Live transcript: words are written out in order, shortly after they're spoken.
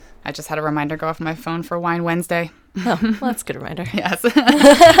I just had a reminder go off my phone for Wine Wednesday. Oh, well, that's a good reminder. Yes.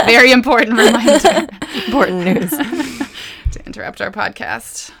 Very important reminder. Important news. To interrupt our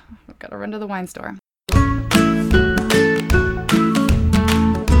podcast. We've got to run to the wine store.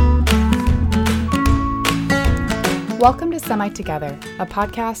 Welcome to Semi Together, a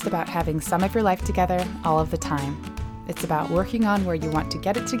podcast about having some of your life together all of the time. It's about working on where you want to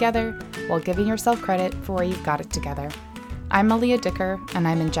get it together while giving yourself credit for where you've got it together. I'm Malia Dicker, and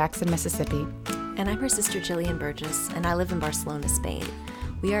I'm in Jackson, Mississippi. And I'm her sister Jillian Burgess, and I live in Barcelona, Spain.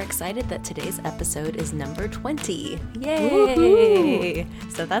 We are excited that today's episode is number 20. Yay! Woo-hoo!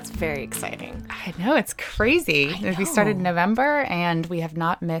 So that's very exciting. I know, it's crazy. We started in November, and we have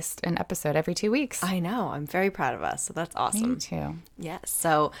not missed an episode every 2 weeks. I know. I'm very proud of us, so that's awesome. Me too. Yes.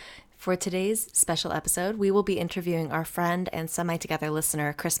 So for today's special episode, we will be interviewing our friend and Semi Together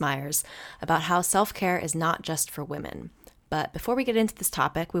listener, Chris Myers, about how self-care is not just for women. But before we get into this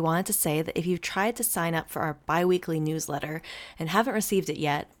topic, we wanted to say that if you've tried to sign up for our bi-weekly newsletter and haven't received it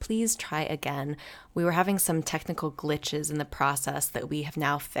yet, please try again. We were having some technical glitches in the process that we have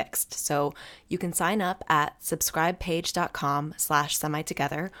now fixed. So you can sign up at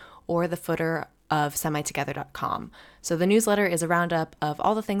subscribepage.com/semitogether or the footer of semitogether.com. So the newsletter is a roundup of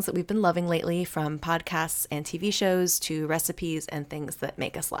all the things that we've been loving lately, from podcasts and TV shows to recipes and things that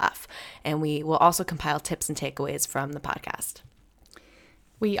make us laugh. And we will also compile tips and takeaways from the podcast.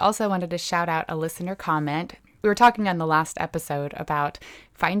 We also wanted to shout out a listener comment. We were talking on the last episode about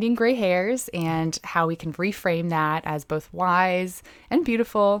finding gray hairs and how we can reframe that as both wise and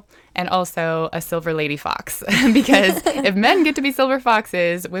beautiful and also a silver lady fox. Because if men get to be silver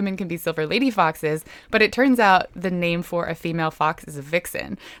foxes, women can be silver lady foxes. But it turns out the name for a female fox is a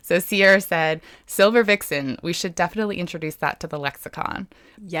vixen. So Sierra said, silver vixen, we should definitely introduce that to the lexicon.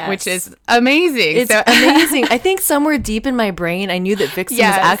 Yes. Which is amazing. It's amazing. I think somewhere deep in my brain, I knew that vixen was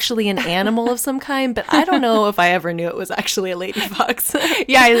actually an animal of some kind, but I don't know if I ever knew it was actually a lady fox.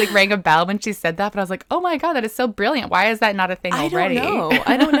 Yeah, I rang a bell when she said that, but I was like, oh my God, that is so brilliant. Why is that not a thing already?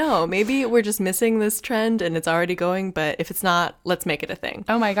 I don't know. Maybe we're just missing this trend and it's already going, but if it's not, let's make it a thing.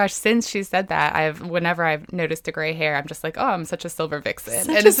 Oh my gosh, since she said that, whenever I've noticed a gray hair, I'm just like, oh, I'm such a silver vixen.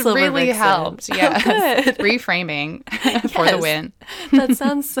 And it's really helped. Yeah. Oh, reframing for the win. That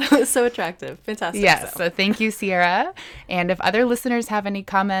sounds so attractive. Fantastic. Yes. So thank you, Sierra. And if other listeners have any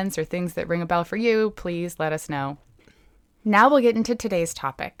comments or things that ring a bell for you, please let us know. Now we'll get into today's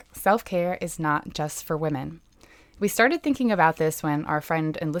topic. Self-care is not just for women. We started thinking about this when our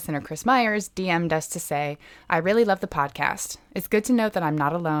friend and listener Chris Myers DM'd us to say, I really love the podcast. It's good to know that I'm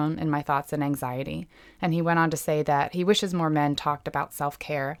not alone in my thoughts and anxiety. And he went on to say that he wishes more men talked about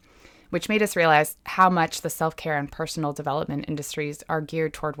self-care, which made us realize how much the self-care and personal development industries are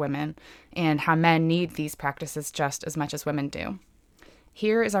geared toward women and how men need these practices just as much as women do.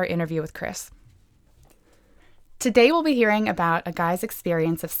 Here is our interview with Chris. Today we'll be hearing about a guy's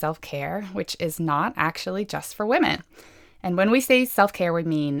experience of self-care, which is not actually just for women. And when we say self-care, we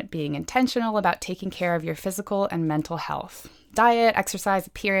mean being intentional about taking care of your physical and mental health, diet, exercise,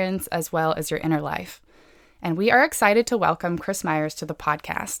 appearance, as well as your inner life. And we are excited to welcome Chris Myers to the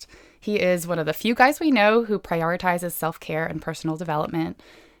podcast. He is one of the few guys we know who prioritizes self-care and personal development,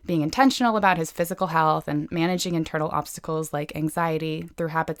 being intentional about his physical health and managing internal obstacles like anxiety through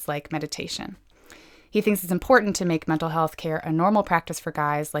habits like meditation. He thinks it's important to make mental health care a normal practice for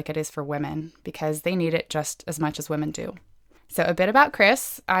guys like it is for women, because they need it just as much as women do. So a bit about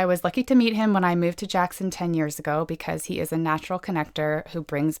Chris. I was lucky to meet him when I moved to Jackson 10 years ago because he is a natural connector who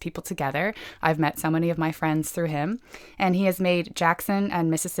brings people together. I've met so many of my friends through him, and he has made Jackson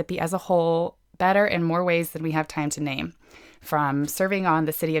and Mississippi as a whole better in more ways than we have time to name. From serving on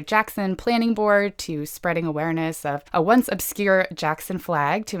the City of Jackson Planning Board to spreading awareness of a once obscure Jackson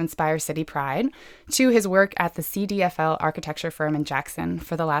flag to inspire city pride, to his work at the CDFL architecture firm in Jackson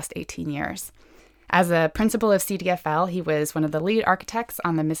for the last 18 years. As a principal of CDFL, he was one of the lead architects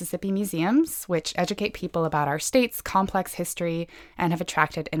on the Mississippi Museums, which educate people about our state's complex history and have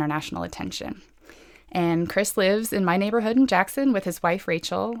attracted international attention. And Chris lives in my neighborhood in Jackson with his wife,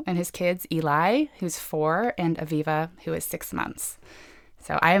 Rachel, and his kids, Eli, who's 4, and Aviva, who is 6 months.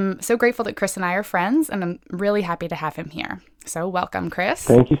 So I am so grateful that Chris and I are friends, and I'm really happy to have him here. So welcome, Chris.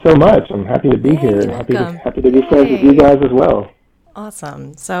 Thank you so much. I'm happy to be here. Happy to be friends with you guys as well.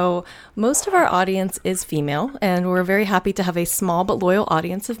 Awesome. So most of our audience is female, and we're very happy to have a small but loyal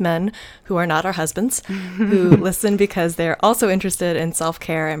audience of men who are not our husbands, who listen because they're also interested in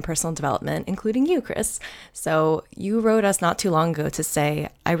self-care and personal development, including you, Chris. So you wrote us not too long ago to say,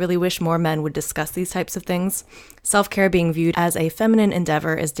 I really wish more men would discuss these types of things. Self-care being viewed as a feminine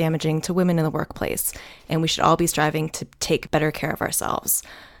endeavor is damaging to women in the workplace, and we should all be striving to take better care of ourselves.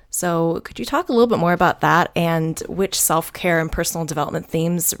 So could you talk a little bit more about that and which self-care and personal development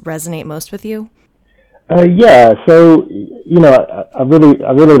themes resonate most with you? Yeah. So, I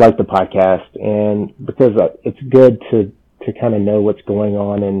really like the podcast, and because it's good to kind of know what's going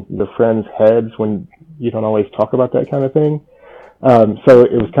on in the friends' heads when you don't always talk about that kind of thing. So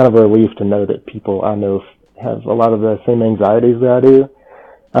it was kind of a relief to know that people I know have a lot of the same anxieties that I do.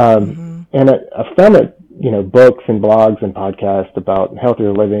 And I found that, books and blogs and podcasts about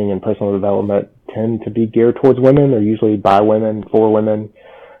healthier living and personal development tend to be geared towards women. They're usually by women, for women.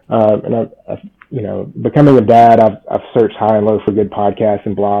 And becoming a dad, I've searched high and low for good podcasts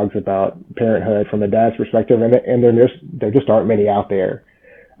and blogs about parenthood from a dad's perspective, and there just aren't many out there.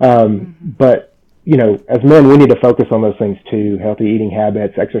 But as men, we need to focus on those things too: healthy eating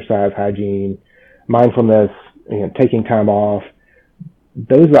habits, exercise, hygiene, mindfulness, taking time off.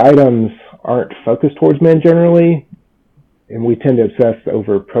 Those items aren't focused towards men generally, and we tend to obsess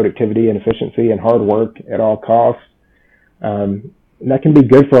over productivity and efficiency and hard work at all costs. And that can be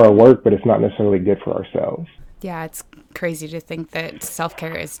good for our work, but it's not necessarily good for ourselves. Yeah, it's crazy to think that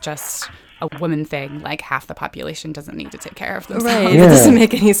self-care is just a woman thing. Like half the population doesn't need to take care of themselves. Right, yeah. It doesn't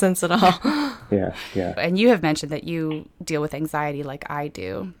make any sense at all. Yeah. And you have mentioned that you deal with anxiety like I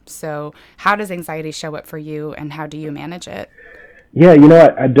do. So how does anxiety show up for you, and how do you manage it? Yeah,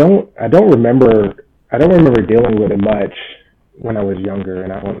 I don't remember dealing with it much when I was younger,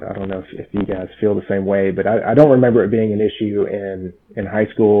 and I don't know if you guys feel the same way, but I don't remember it being an issue in high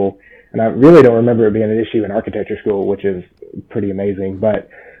school, and I really don't remember it being an issue in architecture school, which is pretty amazing. But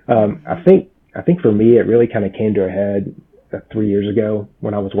I think for me, it really kind of came to a head 3 years ago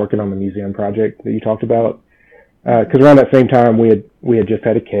when I was working on the museum project that you talked about. Because around that same time, we had just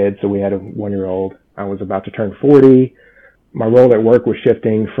had a kid, so we had a 1-year-old. I was about to turn 40. My role at work was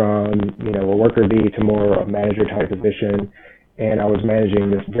shifting from a worker bee to more a manager type position. And I was managing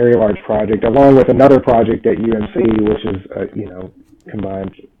this very large project along with another project at UMC, which is,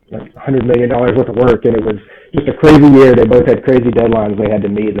 combined like $100 million worth of work. And it was just a crazy year. They both had crazy deadlines they had to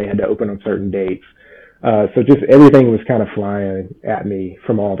meet, and they had to open on certain dates. So just everything was kind of flying at me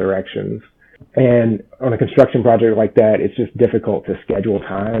from all directions. And on a construction project like that, it's just difficult to schedule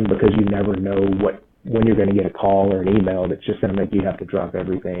time because you never know when you're going to get a call or an email that's just going to make you have to drop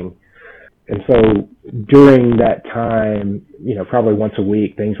everything. And so during that time, probably once a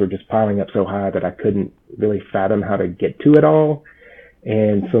week, things were just piling up so high that I couldn't really fathom how to get to it all.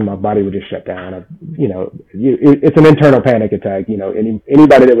 And so my body would just shut down. It's an internal panic attack.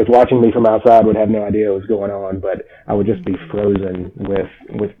 Anybody that was watching me from outside would have no idea what was going on, but I would just be frozen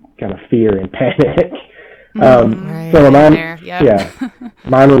with kind of fear and panic. So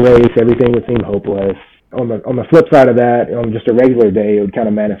mine would race. Everything would seem hopeless. On the flip side of that, on just a regular day, it would kind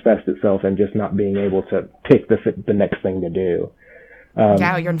of manifest itself in just not being able to pick the next thing to do.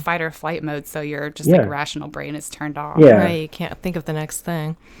 You're in fight or flight mode, so your rational brain is turned off. Yeah. Right, you can't think of the next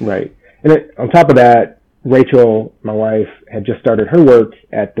thing. Right. And on top of that, Rachel, my wife, had just started her work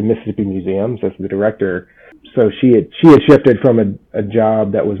at the Mississippi Museums as the director. So she had shifted from a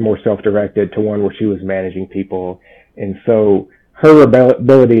job that was more self-directed to one where she was managing people. And so her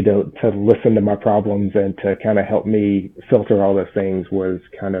ability to listen to my problems and to kind of help me filter all those things was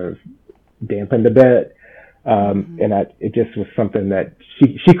kind of dampened a bit. And it just was something that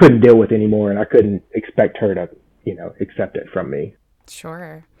she couldn't deal with anymore, and I couldn't expect her to, accept it from me.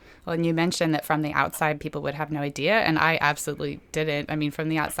 Sure. Well, and you mentioned that from the outside, people would have no idea, and I absolutely didn't. I mean, from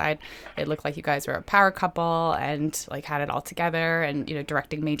the outside, it looked like you guys were a power couple and like had it all together, and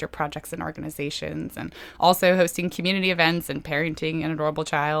directing major projects and organizations, and also hosting community events and parenting an adorable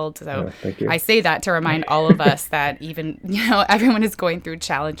child. So I say that to remind all of us that even everyone is going through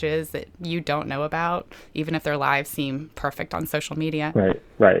challenges that you don't know about, even if their lives seem perfect on social media.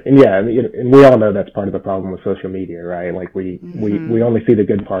 Right, and and we all know that's part of the problem with social media, right? Like we only see the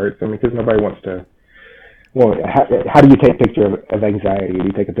good parts. I mean, because nobody wants to. Well, how do you take a picture of anxiety? Do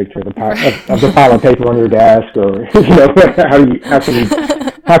you take a picture of the pile of paper on your desk, or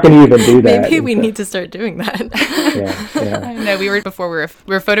how can you even do that? Maybe we need to start doing that. Yeah. I know we were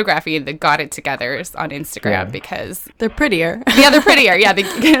photographing the Got It Togethers on Instagram because they're prettier. Yeah, they're prettier. Yeah, we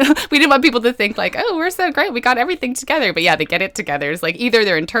didn't want people to think like, oh, we're so great, we got everything together. But yeah, the Get It Togethers, like either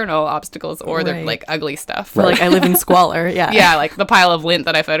they're internal obstacles or they're like ugly stuff. Right. Like I live in squalor. Yeah. Yeah, like the pile of lint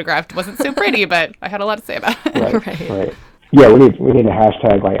that I photographed wasn't so pretty, but I had a lot to say about it. Right. Yeah, we need a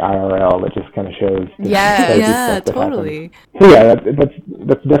hashtag like IRL that just kind of shows. Yeah, totally. So yeah,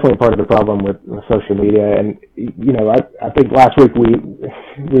 that's definitely part of the problem with social media. And you know, I think last week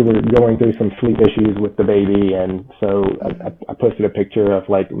we were going through some sleep issues with the baby, and so I posted a picture of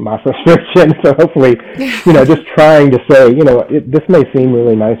like my frustration. So hopefully, you know, just trying to say, you know, this may seem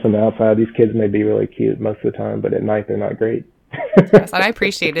really nice on the outside. These kids may be really cute most of the time, but at night they're not great. Yes, and I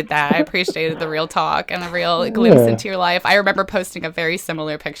appreciated that. I appreciated the real talk and the real glimpse into your life. I remember posting a very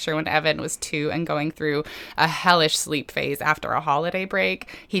similar picture when Evan was 2 and going through a hellish sleep phase after a holiday break.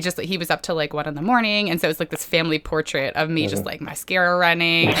 He was up till like 1 a.m, and so it was like this family portrait of me just like mascara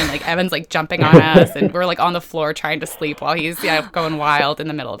running and like Evan's like jumping on us, and we're like on the floor trying to sleep while he's going wild in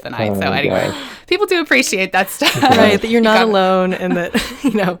the middle of the night. So anyway, people do appreciate that stuff, right? That you're not alone, and that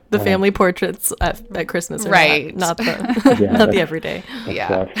you know the family portraits at Christmas are right, not the not the everyday.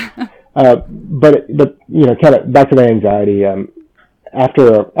 Yeah. But you know, kind of back to the anxiety. After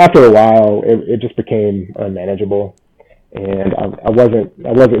a while, it just became unmanageable, and I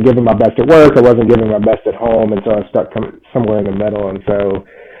wasn't giving my best at work. I wasn't giving my best at home, and so I stuck somewhere in the middle. And so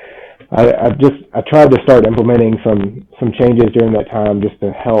I tried to start implementing some changes during that time just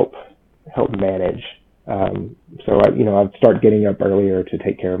to help manage. So I'd start getting up earlier to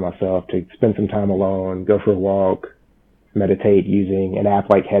take care of myself, to spend some time alone, go for a walk, meditate using an app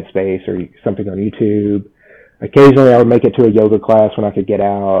like Headspace or something on YouTube. Occasionally I would make it to a yoga class when I could get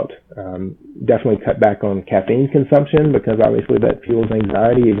out. Definitely cut back on caffeine consumption, because obviously that fuels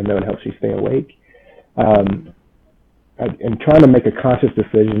anxiety even though it helps you stay awake. I'm trying to make a conscious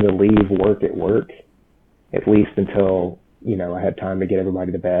decision to leave work at work, at least until, you know, I had time to get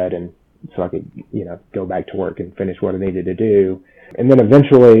everybody to bed, and so I could, you know, go back to work and finish what I needed to do. And then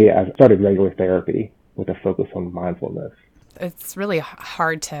eventually I started regular therapy with a focus on mindfulness. It's really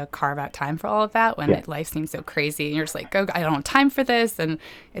hard to carve out time for all of that when life seems so crazy and you're just like, I don't have time for this. And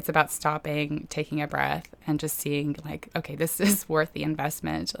it's about stopping, taking a breath, and just seeing like, okay, this is worth the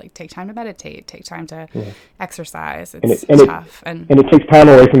investment. Like, take time to meditate, take time to exercise. It's tough. And it takes time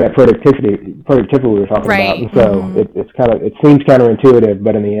away from that productivity we were talking about. And so it seems counterintuitive,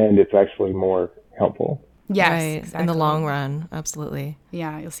 but in the end, it's actually more helpful. Yes, right. Exactly. In the long run, absolutely.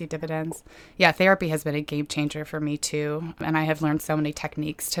 Yeah, you'll see dividends. Yeah, therapy has been a game changer for me too. And I have learned so many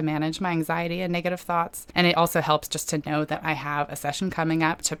techniques to manage my anxiety and negative thoughts. And it also helps just to know that I have a session coming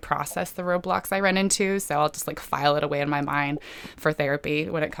up to process the roadblocks I run into. So I'll just like file it away in my mind for therapy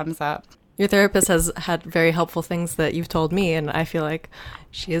when it comes up. Your therapist has had very helpful things that you've told me, and I feel like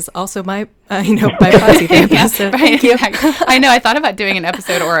she is also my proxy therapist. So thank you. I know. I thought about doing an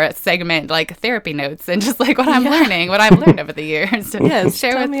episode or a segment like therapy notes and just like what I'm learning, what I've learned over the years, to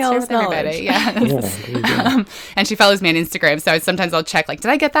share with everybody. Yeah. And she follows me on Instagram, so sometimes I'll check like, did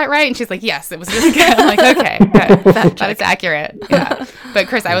I get that right? And she's like, yes, it was really good. I'm like, okay, good. That is accurate. Yeah. But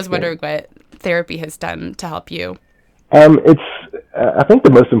Chris, I was wondering what therapy has done to help you. I think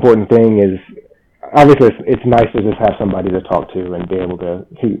the most important thing is, obviously it's nice to just have somebody to talk to and be able to,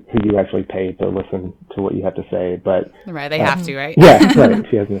 who you actually pay to listen to what you have to say. But right, they have to, right? Yeah, right.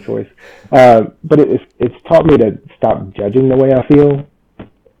 She has no choice. But it's taught me to stop judging the way I feel.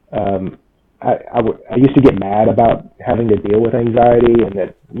 I used to get mad about having to deal with anxiety, and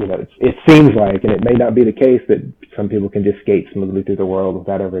that, you know, it seems like, and it may not be the case, that some people can just skate smoothly through the world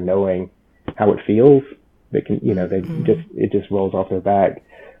without ever knowing how it feels. They can, you know, it just rolls off their back.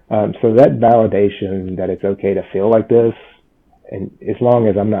 So that validation that it's okay to feel like this, and as long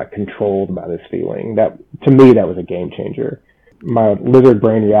as I'm not controlled by this feeling, that, to me, that was a game changer. My lizard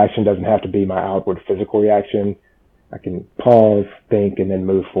brain reaction doesn't have to be my outward physical reaction. I can pause, think, and then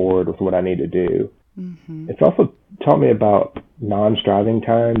move forward with what I need to do. Mm-hmm. It's also taught me about non-striving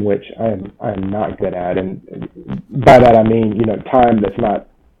time, which I'm not good at. And by that I mean, you know, time that's not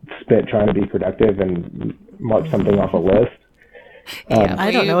spent trying to be productive and mark something off a list.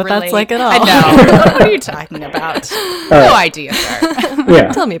 I don't know what that's like at all. I know. What are you talking about? No idea, sir.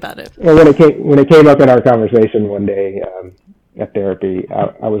 Yeah. Tell me about it. Well, when it came up in our conversation one day at therapy,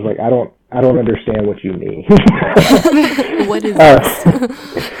 I was like, I don't understand what you mean. What is this?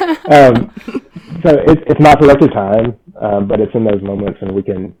 So it's not productive time, but it's in those moments when we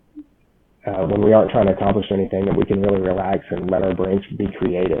can, when we aren't trying to accomplish anything, that we can really relax and let our brains be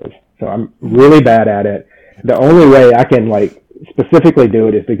creative. So I'm really bad at it. The only way I can like specifically do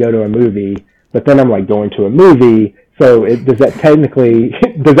it is to go to a movie, but then I'm like going to a movie. So does that count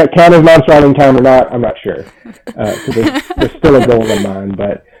as non-striving time or not? I'm not sure. So there's still a goal in mind,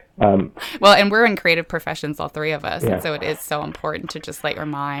 but Well, and we're in creative professions, all three of us. Yeah. And so it is so important to just let your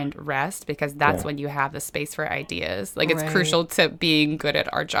mind rest, because that's when you have the space for ideas. Like, it's crucial to being good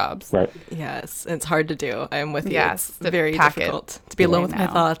at our jobs. Right. Yes, it's hard to do. I am with you. Yes, It's the very packet. difficult. To be alone with my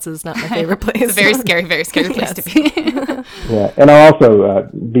thoughts is not my favorite place. It's a very scary place to be. Yeah, and I also,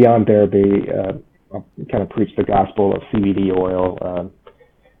 beyond therapy, I kind of preach the gospel of CBD oil.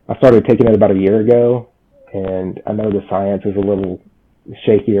 I started taking it about a year ago, and I know the science is a little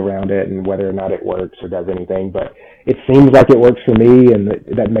shaky around it and whether or not it works or does anything, but it seems like it works for me, and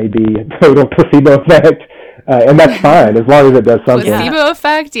that may be a total placebo effect, and that's fine as long as it does something. Placebo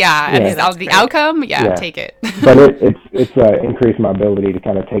effect, and the outcome, take it. But it's increased my ability to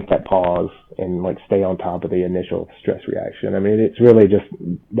kind of take that pause and like stay on top of the initial stress reaction. I mean, it's really just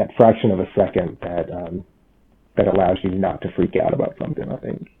that fraction of a second that allows you not to freak out about something, I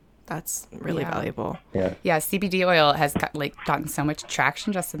think. That's really valuable. Yeah, CBD oil has gotten so much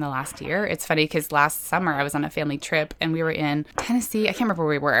traction just in the last year. It's funny because last summer I was on a family trip and we were in Tennessee. I can't remember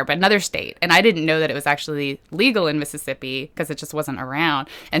where we were, but another state. And I didn't know that it was actually legal in Mississippi because it just wasn't around.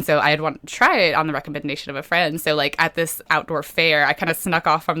 And so I had wanted to try it on the recommendation of a friend. So like at this outdoor fair, I kind of snuck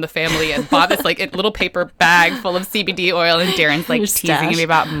off from the family and bought this like little paper bag full of CBD oil. And Darren's like teasing me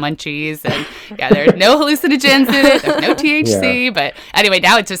about munchies. And there's no hallucinogens in it. There's no THC. Yeah. But anyway,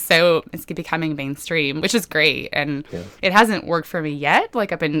 now it's just it's becoming mainstream, which is great. And it hasn't worked for me yet.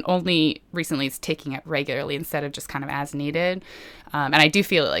 Like I've been only recently taking it regularly instead of just kind of as needed. And I do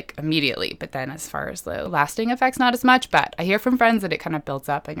feel it like immediately, but then as far as the lasting effects, not as much. But I hear from friends that it kind of builds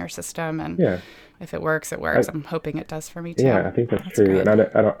up in your system, and if it works, it works. I'm hoping it does for me too. Yeah, I think that's true. Great. And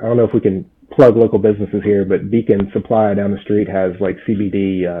I don't know if we can plug local businesses here, but Beacon Supply down the street has like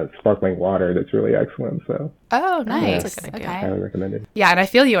CBD sparkling water that's really excellent. So nice. That's a good idea. Okay. Highly recommended. Yeah, and I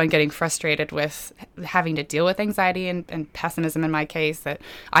feel you on getting frustrated with having to deal with anxiety and pessimism in my case that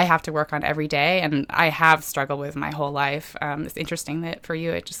I have to work on every day, and I have struggled with my whole life. It's interesting that for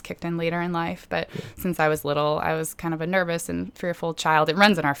you it just kicked in later in life, but since I was little, I was kind of a nervous and fearful child. It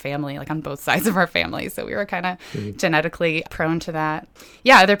runs in our family, like on both sides of our family, so we were kind of genetically prone to that.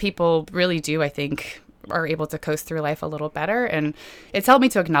 Yeah, other people really do, I think, are able to coast through life a little better, and it's helped me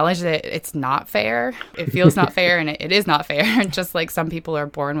to acknowledge that it's not fair. It feels not fair, and it is not fair. Just like some people are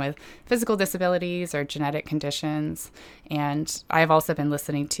born with physical disabilities or genetic conditions. And I've also been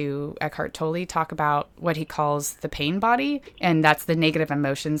listening to Eckhart Tolle talk about what he calls the pain body, and that's the negative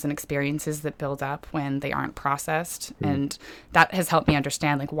emotions and experiences that build up when they aren't processed. And that has helped me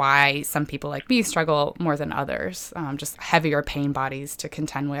understand like why some people like me struggle more than others, just heavier pain bodies to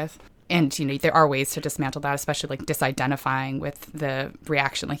contend with. And, there are ways to dismantle that, especially like disidentifying with the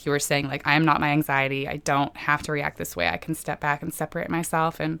reaction. Like you were saying, like, I am not my anxiety. I don't have to react this way. I can step back and separate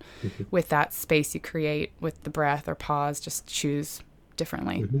myself. And with that space you create with the breath or pause, just choose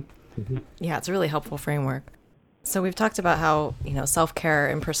differently. Yeah, it's a really helpful framework. So we've talked about how, self-care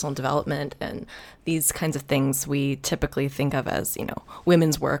and personal development and these kinds of things we typically think of as,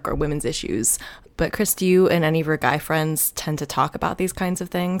 women's work or women's issues. But Chris, do you and any of your guy friends tend to talk about these kinds of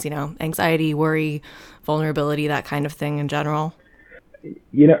things, anxiety, worry, vulnerability, that kind of thing in general?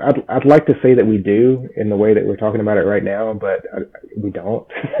 I'd like to say that we do in the way that we're talking about it right now, but we don't.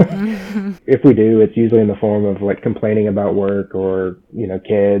 If we do, it's usually in the form of like complaining about work or,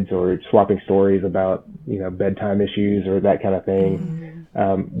 kids, or swapping stories about, bedtime issues or that kind of thing.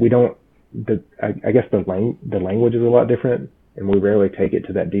 We don't, I guess the language is a lot different, and we rarely take it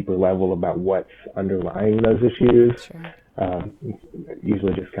to that deeper level about what's underlying those issues. Sure.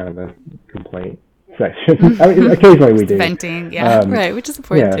 Usually just kind of a complaint section. I mean, occasionally we do. Venting, right, which is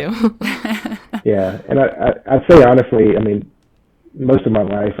important too. Yeah, and I'd say honestly, I mean, most of my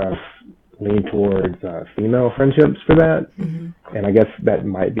life I've leaned towards female friendships for that, and I guess that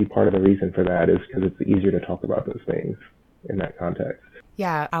might be part of the reason for that is because it's easier to talk about those things in that context.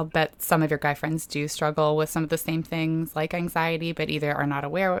 Yeah, I'll bet some of your guy friends do struggle with some of the same things like anxiety, but either are not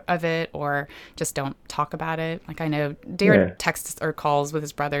aware of it or just don't talk about it. Like I know Darren texts or calls with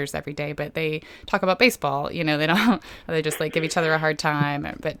his brothers every day, but they talk about baseball. They just like give each other a hard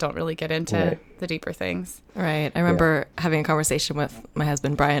time, but don't really get into the deeper things. Right. I remember having a conversation with my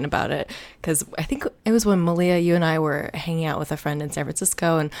husband, Brian, about it, because I think it was when Malia, you and I were hanging out with a friend in San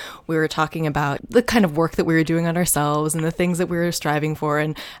Francisco, and we were talking about the kind of work that we were doing on ourselves and the things that we were striving for.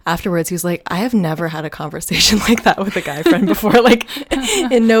 And afterwards, he was like, I have never had a conversation like that with a guy friend before. Like,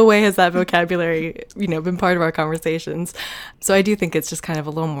 in no way has that vocabulary, been part of our conversations. So I do think it's just kind of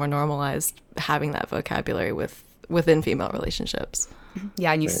a little more normalized having that vocabulary with within female relationships.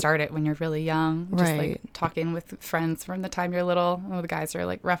 Yeah, and you start it when you're really young, just Right. like talking with friends from the time you're little. The guys are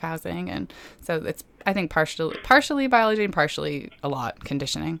like roughhousing, and so it's, I think, partially biology and partially a lot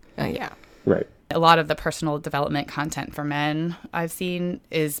conditioning. Yeah. Right. A lot of the personal development content for men I've seen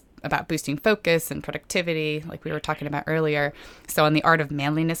is about boosting focus and productivity, like we were talking about earlier. So on the Art of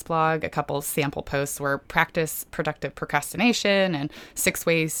Manliness blog, a couple sample posts were practice productive procrastination and 6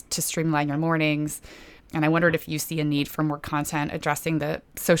 ways to streamline your mornings. And I wondered if you see a need for more content addressing the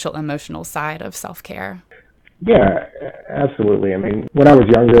social emotional side of self-care. Yeah, absolutely. I mean, when I was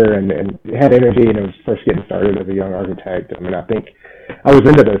younger and had energy and I was first getting started as a young architect, I mean, I think I was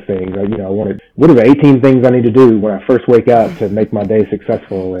into those things. I wanted, what are the 18 things I need to do when I first wake up to make my day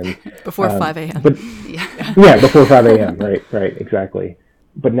successful? And Before 5 a.m. But, yeah, before 5 a.m. Right, exactly.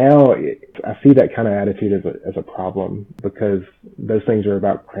 But now I see that kind of attitude as a problem, because those things are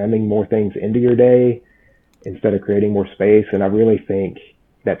about cramming more things into your day instead of creating more space. And I really think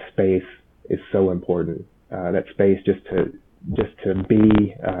that space is so important. That space just to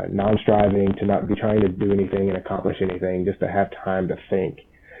be non-striving, to not be trying to do anything and accomplish anything, just to have time to think.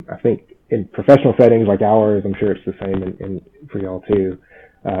 I think in professional settings like ours, I'm sure it's the same in for y'all too.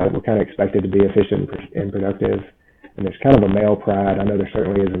 We're kind of expected to be efficient and productive, and there's kind of a male pride. I know there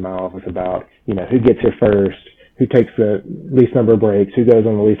certainly is in my office about, who gets here first, who takes the least number of breaks, who goes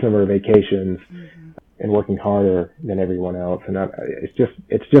on the least number of vacations, and working harder than everyone else. And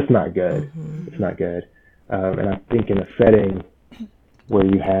it's just not good. It's not good. And I think in a setting where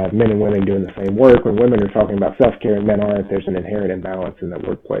you have men and women doing the same work, when women are talking about self-care and men aren't, there's an inherent imbalance in the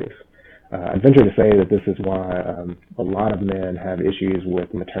workplace. I venture to say that this is why a lot of men have issues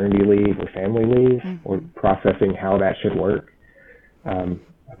with maternity leave or family leave, or processing how that should work. I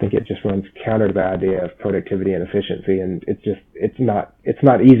think it just runs counter to the idea of productivity and efficiency, and it's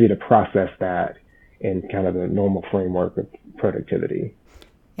not easy to process that in kind of the normal framework of productivity.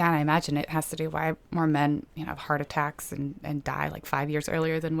 Yeah, and I imagine it has to do why more men, have heart attacks and die like 5 years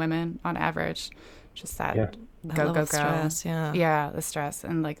earlier than women on average. Just that go. Stress, yeah. Yeah, the stress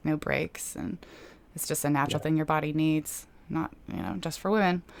and like no breaks, and it's just a natural thing your body needs, not just for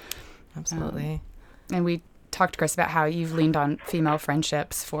women. Absolutely. And we talked, Chris, about how you've leaned on female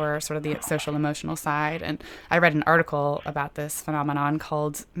friendships for sort of the social emotional side. And I read an article about this phenomenon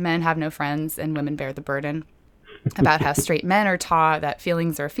called "Men Have No Friends and Women Bear the Burden," about how straight men are taught that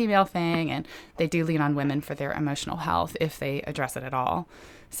feelings are a female thing, and they do lean on women for their emotional health if they address it at all.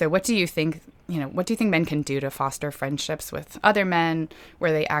 So what do you think men can do to foster friendships with other men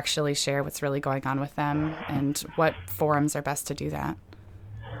where they actually share what's really going on with them, and what forums are best to do that?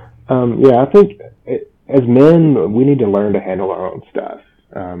 I think as men, we need to learn to handle our own stuff.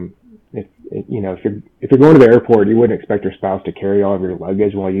 If you're going to the airport, you wouldn't expect your spouse to carry all of your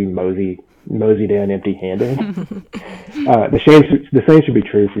luggage while you moseyed in empty-handed. The same should be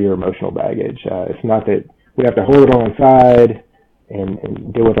true for your emotional baggage. It's not that we have to hold it all inside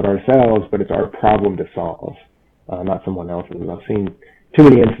and deal with it ourselves, but it's our problem to solve, not someone else's. I've seen too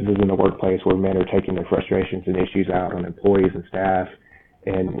many instances in the workplace where men are taking their frustrations and issues out on employees and staff,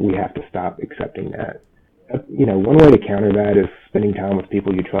 and we have to stop accepting that. One way to counter that is spending time with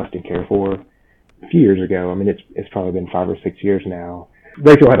people you trust and care for. A few years ago, I mean, it's probably been 5 or 6 years now,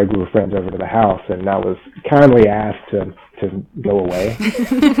 Rachel had a group of friends over to the house, and I was kindly asked to go away.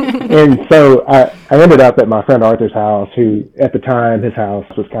 And so I ended up at my friend Arthur's house, who at the time, his house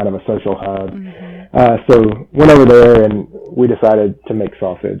was kind of a social hub. So went over there, and we decided to make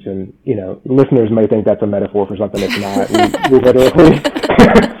sausage. And, listeners may think that's a metaphor for something it's not. We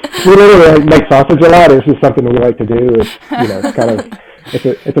literally make sausage a lot. It's just something we like to do. It's, it's kind of...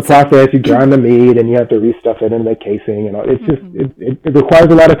 It's a process. You grind the meat, and you have to restuff it into the casing, and it's just it requires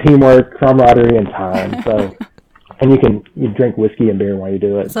a lot of teamwork, camaraderie, and time. So, and you drink whiskey and beer while you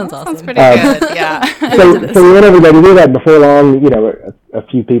do it. Sounds awesome. Sounds pretty good. Yeah. So we went over there to do that, and before long, a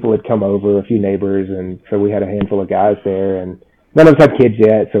few people had come over, a few neighbors, and so we had a handful of guys there, and none of us had kids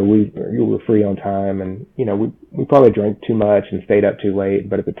yet, so we were free on time, and we probably drank too much and stayed up too late,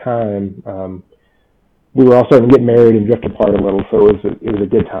 but at the time. We were all starting to get married and drift apart a little, so it was a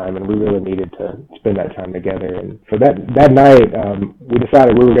good time, and we really needed to spend that time together. And so that night, we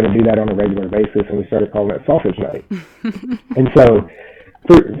decided we were going to do that on a regular basis, and we started calling it Sausage Night. And so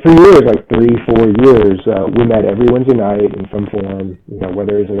for years, like 3-4 years, we met every Wednesday night in some form,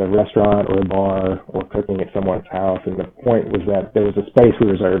 whether it was at a restaurant or a bar or cooking at someone's house. And the point was that there was a space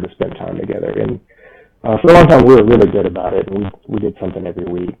we reserved to spend time together. And for a long time, we were really good about it, and we did something every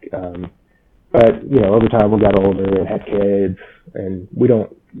week. But, over time we got older and had kids, and we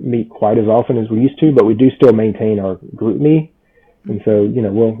don't meet quite as often as we used to, but we do still maintain our group me. And so,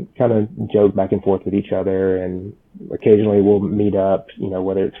 we'll kind of joke back and forth with each other, and occasionally we'll meet up,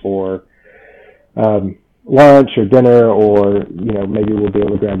 whether it's for lunch or dinner, or, maybe we'll be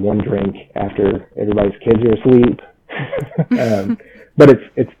able to grab one drink after everybody's kids are asleep. But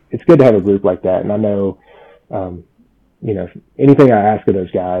it's good to have a group like that. And I know, anything I ask of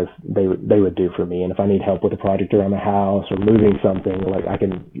those guys, they would do for me. And if I need help with a project around the house or moving something, like I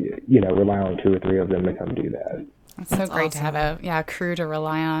can, rely on 2 or 3 of them to come do that. It's so great to have a crew to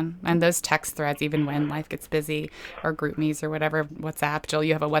rely on. And those text threads, even when life gets busy, or group meets or whatever, WhatsApp. Jill,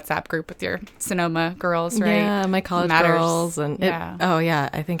 you have a WhatsApp group with your Sonoma girls, right? Yeah, my college girls. And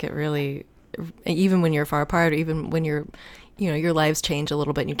I think it really, even when you're far apart, or even when you're, your lives change a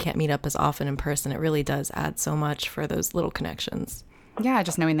little bit and you can't meet up as often in person, it really does add so much for those little connections. Yeah,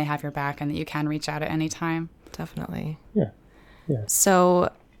 just knowing they have your back and that you can reach out at any time. Definitely. Yeah.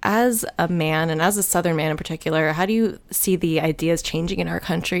 So as a man, and as a Southern man in particular, how do you see the ideas changing in our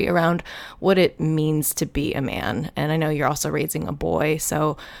country around what it means to be a man? And I know you're also raising a boy,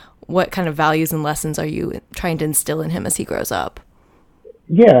 so what kind of values and lessons are you trying to instill in him as he grows up?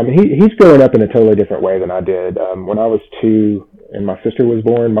 Yeah, I mean, he's growing up in a totally different way than I did. When I was 2 and my sister was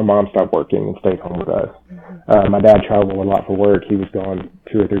born, my mom stopped working and stayed home with us. My dad traveled a lot for work. He was gone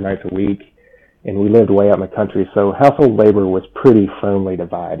 2 or 3 nights a week. And we lived way out in the country, so household labor was pretty firmly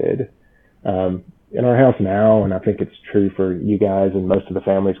divided. In our house now, and I think it's true for you guys and most of the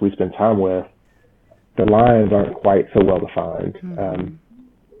families we spend time with, the lines aren't quite so well defined.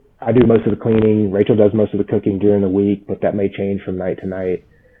 I do most of the cleaning. Rachel does most of the cooking during the week, but that may change from night to night.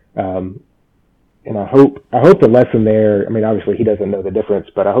 And I hope the lesson there, I mean, obviously he doesn't know the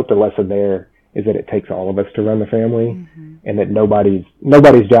difference, but I hope the lesson there is that it takes all of us to run the family, and that nobody's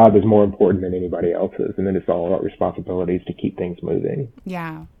job is more important than anybody else's, and that it's all our responsibilities to keep things moving.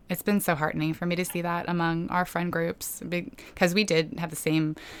 Yeah. It's been so heartening for me to see that among our friend groups, because we did have the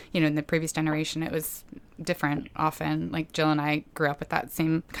same, in the previous generation, it was different often. Like Jill and I grew up with that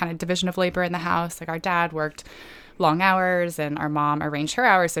same kind of division of labor in the house. Like our dad worked long hours and our mom arranged her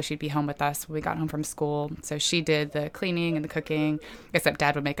hours so she'd be home with us when we got home from school. So she did the cleaning and the cooking, except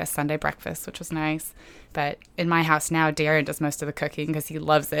Dad would make us Sunday breakfast, which was nice. But in my house now, Darren does most of the cooking because he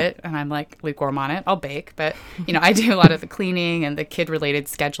loves it, and I'm like lukewarm on it. I'll bake, but I do a lot of the cleaning and the kid-related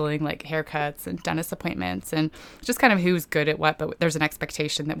scheduling, like haircuts and dentist appointments, and just kind of who's good at what. But there's an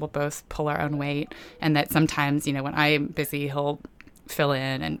expectation that we'll both pull our own weight, and that sometimes when I'm busy, he'll fill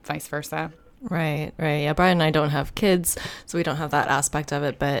in, and vice versa. Right. Yeah, Brian and I don't have kids, so we don't have that aspect of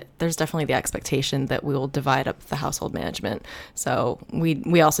it, but there's definitely the expectation that we will divide up the household management. So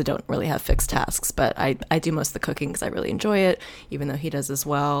we also don't really have fixed tasks, but I do most of the cooking because I really enjoy it, even though he does as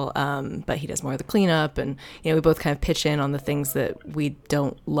well. But he does more of the cleanup, and we both kind of pitch in on the things that we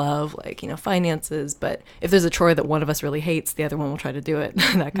don't love, like finances. But if there's a chore that one of us really hates, the other one will try to do it.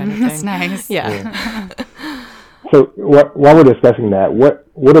 That kind of thing. That's nice. Yeah. So while we're discussing that, what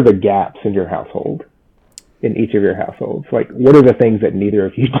are the gaps in your household, in each of your households? Like, what are the things that neither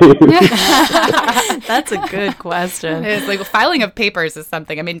of you do? That's a good question. It's like filing of papers is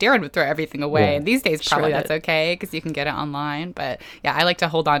something. I mean, Darren would throw everything away. Yeah. And these days, probably that's okay because you can get it online. But yeah, I like to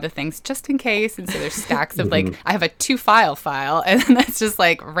hold on to things just in case. And so there's stacks of I have a 2-file file, and that's just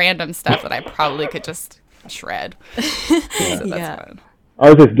like random stuff that I probably could just shred. So that's fun.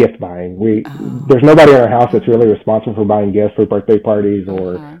 Ours is gift buying. There's nobody in our house that's really responsible for buying gifts for birthday parties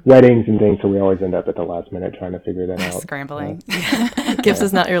or weddings and things, so we always end up at the last minute trying to figure that out. Scrambling. Gifts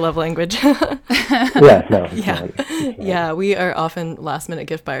is not your love language. Yeah, no. Yeah, we are often last minute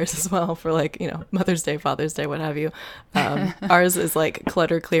gift buyers as well for Mother's Day, Father's Day, what have you. Ours is like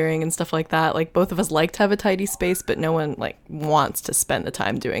clutter clearing and stuff like that. Like both of us like to have a tidy space, but no one wants to spend the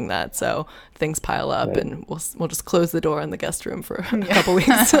time doing that. So things pile up, and we'll just close the door in the guest room for a couple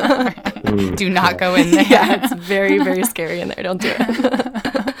weeks. Do not go in there. Yeah, it's very, very scary in there. Don't do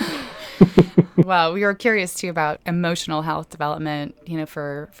it. Well, we were curious too about emotional health development,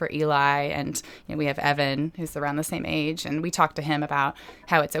 for Eli, and we have Evan, who's around the same age, and we talked to him about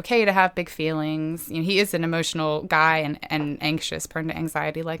how it's okay to have big feelings. He is an emotional guy and anxious, prone to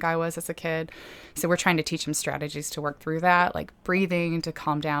anxiety like I was as a kid. So we're trying to teach him strategies to work through that, like breathing to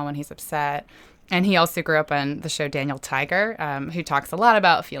calm down when he's upset. And he also grew up on the show Daniel Tiger, who talks a lot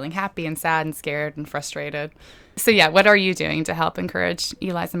about feeling happy and sad and scared and frustrated. So yeah, what are you doing to help encourage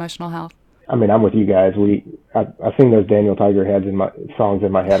Eli's emotional health? I mean, I'm with you guys. I sing those Daniel Tiger songs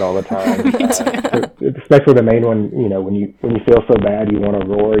in my head all the time. Especially the main one. When you feel so bad, you want to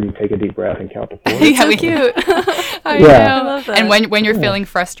roar. You take a deep breath and count to 4. It's so cute. I know. I love that. And when you're feeling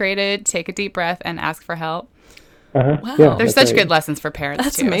frustrated, take a deep breath and ask for help. Uh-huh. Wow. Yeah, There's that's such right. good lessons for parents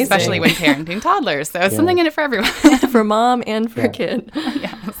That's too, amazing. especially when parenting toddlers. So it's something in it for everyone. For mom and for kid.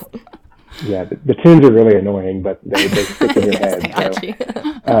 Yes. Yeah, the tunes are really annoying, but they stick in your head. Catchy.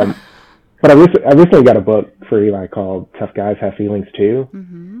 But I recently got a book for Eli called Tough Guys Have Feelings Too.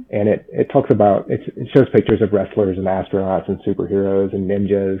 And it talks about, it shows pictures of wrestlers and astronauts and superheroes and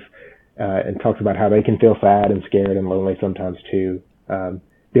ninjas, and talks about how they can feel sad and scared and lonely sometimes too.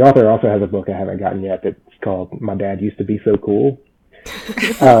 The author also has a book I haven't gotten yet that's called My Dad Used to Be So Cool.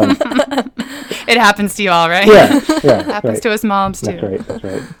 It happens to you all, right? Yeah, Happens right. to us moms too. That's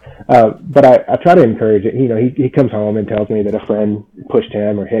right. But I try to encourage it. You know, he comes home and tells me that a friend pushed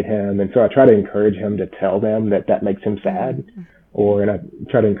him or hit him, and so I try to encourage him to tell them that makes him sad, and I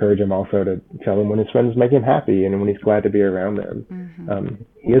try to encourage him also to tell them when his friends make him happy and when he's glad to be around them.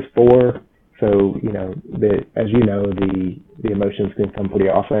 He is 4, so you know, as you know, the emotions can come pretty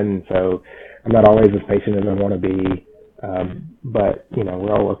often. So I'm not always as patient as I want to be. But you know,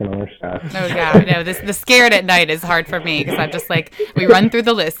 we're all working on our stuff. Oh yeah, no, the scared at night is hard for me because I'm just like, we run through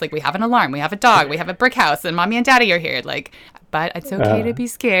the list, like we have an alarm, we have a dog, we have a brick house, and mommy and daddy are here. Like, but it's okay to be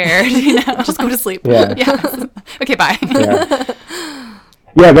scared, you know. Just go to sleep. Yeah. Yes. Okay, bye.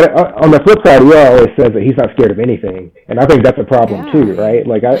 Yeah, but on the flip side, Eli always says that he's not scared of anything, and I think that's a problem Yeah. too, right?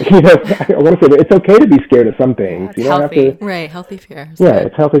 Like I want to say that it's okay to be scared of some things. it's You don't healthy. have to. Right, healthy fear. Yeah,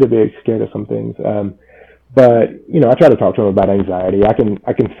 it's healthy to be scared of some things. But you know, I try to talk to him about anxiety. I can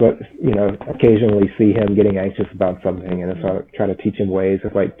you know, occasionally see him getting anxious about something, and so I try to teach him ways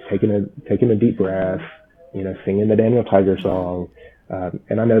of like taking a deep breath, you know, singing the Daniel Tiger song.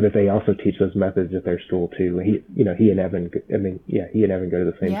 And I know that they also teach those methods at their school too. He and Evan go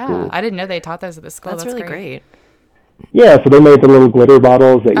to the same Yeah, school. I didn't know they taught those at the school. That's really great. Yeah, so they made the little glitter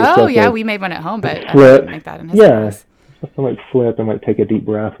bottles that you're Oh supposed yeah, to we made one at home, but I flip. didn't make that in his Yeah, class. supposed to like flip and like take a deep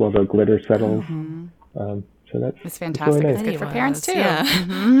breath while the glitter settles. So that's It's fantastic. really It's nice. good for parents too. Yeah.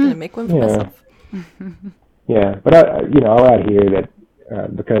 Gonna make one for Yeah. myself. Yeah, but I'll add here that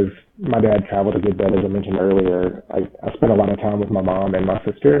because my dad traveled a good bit, as I mentioned earlier, I spent a lot of time with my mom and my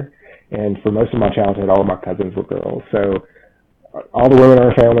sister, and for most of my childhood, all of my cousins were girls. So all the women in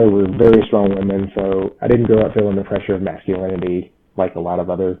our family were very strong women, so I didn't grow up feeling the pressure of masculinity like a lot of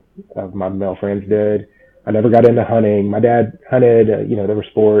other of my male friends did. I never got into hunting. My dad hunted, there were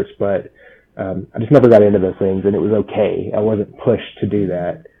sports, but I just never got into those things, and it was okay. I wasn't pushed to do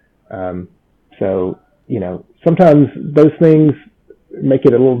that. So, sometimes those things make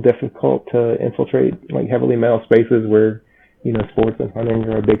it a little difficult to infiltrate like heavily male spaces where, sports and hunting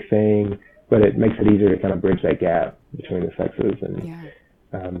are a big thing, but it makes it easier to kind of bridge that gap between the sexes.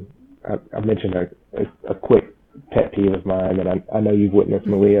 And I mentioned a quick pet peeve of mine that I know you've witnessed,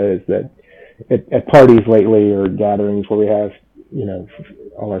 Malia, is that at parties lately or gatherings where we have,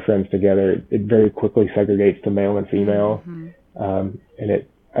 all our friends together, it very quickly segregates to male and female. And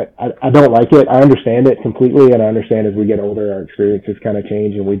I don't like it. I understand it completely, and I understand as we get older, our experiences kind of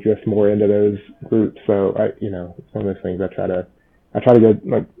change and we drift more into those groups. So it's one of those things I try to go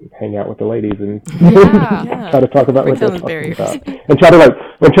like hang out with the ladies and try to talk about what they're talking about, and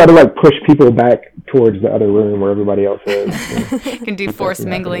try to push people back towards the other room where everybody else is. You can do forced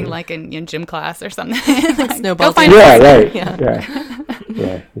mingling like in gym class or something. Like snowball. Right.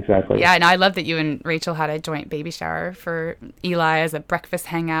 Yeah, exactly. Yeah, and I love that you and Rachel had a joint baby shower for Eli as a breakfast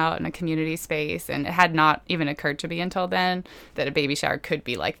hangout in a community space, and it had not even occurred to me until then that a baby shower could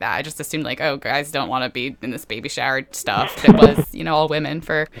be like that. I just assumed like, oh, guys don't want to be in this baby shower stuff. It was, all women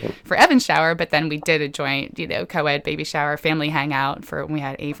for Evan's shower, but then we did a joint, co-ed baby shower, family hangout for when we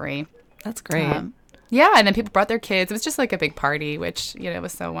had Avery. That's great. Yeah, and then people brought their kids. It was just like a big party, which,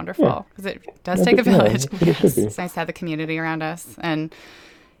 was so wonderful because it does take a village. It's nice to have the community around us. And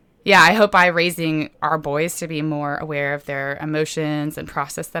yeah, I hope by raising our boys to be more aware of their emotions and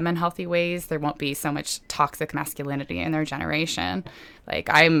process them in healthy ways, there won't be so much toxic masculinity in their generation. Like,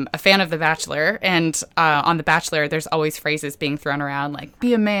 I'm a fan of The Bachelor, and on The Bachelor, there's always phrases being thrown around like,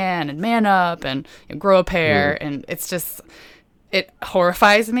 be a man and man up and grow a pair. And it's just... it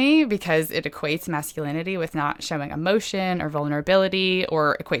horrifies me because it equates masculinity with not showing emotion or vulnerability,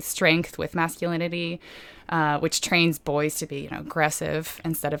 or equates strength with masculinity, which trains boys to be, aggressive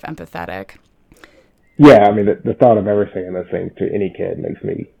instead of empathetic. Yeah, I mean, the thought of ever saying those things to any kid makes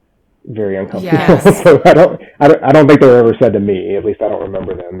me very uncomfortable. Yes. So I don't think they were ever said to me. At least I don't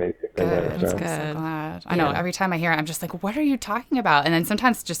remember them. If they were, Good. so. I'm so glad. I know every time I hear it, I'm just like, what are you talking about? And then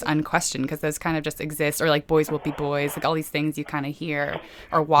sometimes just unquestioned, because those kind of just exist, or like boys will be boys, like all these things you kind of hear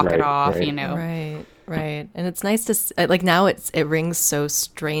or walk it off, Right. Right. And it's nice to like now it rings so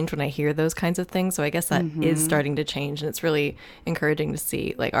strange when I hear those kinds of things. So I guess that is starting to change, and it's really encouraging to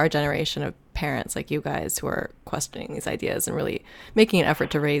see like our generation of parents like you guys who are questioning these ideas and really making an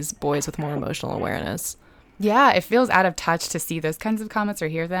effort to raise boys with more emotional awareness. Yeah, it feels out of touch to see those kinds of comments or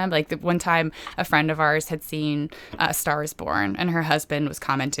hear them. Like the one time a friend of ours had seen A Star is Born, and her husband was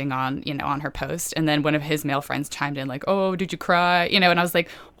commenting on, on her post. And then one of his male friends chimed in like, "Oh, did you cry?" And I was like,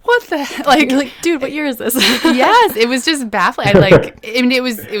 what the like, you're like, dude, what year is this? Yes, it was just baffling. It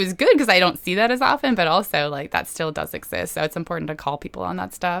was good because I don't see that as often, but also like that still does exist. So it's important to call people on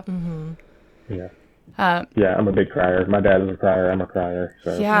that stuff. Mm-hmm. Yeah. Yeah, I'm a big crier. My dad is a crier. I'm a crier.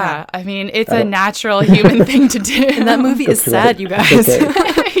 So. Yeah, I mean, it's a natural human thing to do. And that movie is sad, you guys.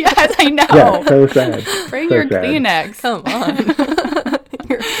 Okay. Yes, I know. Yeah, so sad. Bring so your sad. Kleenex. Come on.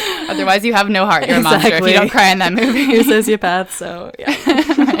 Otherwise, you have no heart. You're a monster if you don't cry in that movie. You're a sociopath, so yeah.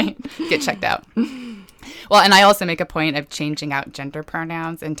 Right. Get checked out. Well, and I also make a point of changing out gender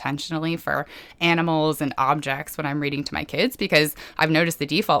pronouns intentionally for animals and objects when I'm reading to my kids, because I've noticed the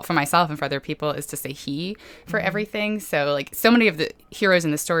default for myself and for other people is to say he for everything. So like so many of the heroes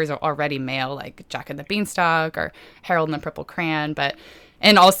in the stories are already male, like Jack and the Beanstalk or Harold and the Purple Crayon,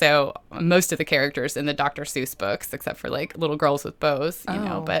 and also most of the characters in the Dr. Seuss books, except for like little girls with bows,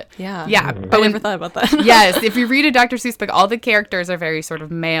 but yeah. But I never thought about that. Yes, if you read a Dr. Seuss book, all the characters are very sort of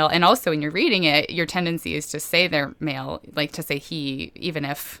male, and also when you're reading it, your tendency is to say they're male, like to say he, even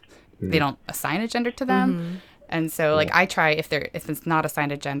if they don't assign a gender to them. And so, like, I try if it's not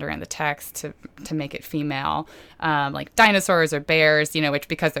assigned a gender in the text to make it female, like dinosaurs or bears, which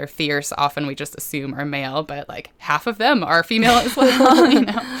because they're fierce, often we just assume are male, but like half of them are female as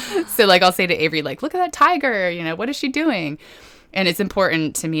well, So like I'll say to Avery, like, look at that tiger, what is she doing? And it's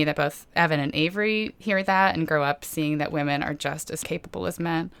important to me that both Evan and Avery hear that and grow up seeing that women are just as capable as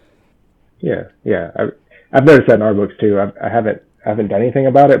men. Yeah. I've noticed that in our books too. I haven't done anything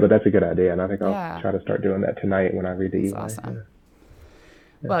about it, but that's a good idea, and I think I'll try to start doing that tonight when I read the Eli. Awesome.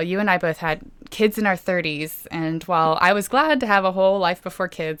 Yeah. Well, you and I both had kids in our 30s, and while I was glad to have a whole life before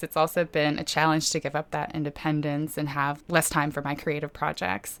kids, it's also been a challenge to give up that independence and have less time for my creative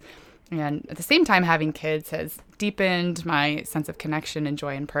projects. And at the same time, having kids has deepened my sense of connection and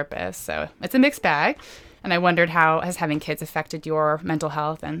joy and purpose. So it's a mixed bag, and I wondered how has having kids affected your mental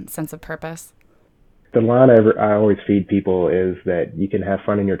health and sense of purpose? The line I always feed people is that you can have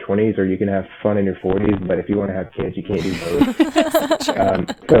fun in your 20s or you can have fun in your 40s, but if you want to have kids, you can't do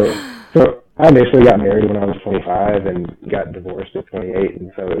both. So I initially got married when I was 25 and got divorced at 28,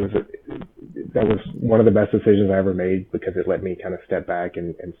 and so that was one of the best decisions I ever made because it let me kind of step back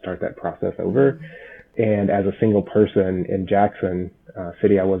and start that process over. And as a single person in Jackson,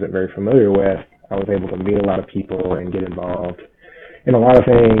 city I wasn't very familiar with, I was able to meet a lot of people and get involved in a lot of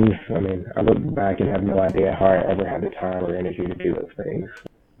things. I mean, I look back and have no idea how I ever had the time or energy to do those things.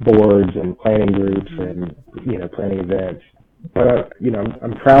 Boards and planning groups and, planning events. But,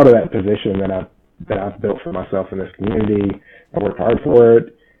 I'm proud of that position that I've built for myself in this community. I worked hard for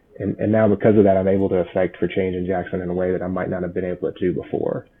it. And now because of that, I'm able to affect for change in Jackson in a way that I might not have been able to do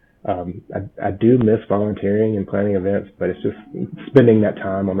before. I do miss volunteering and planning events, but it's just spending that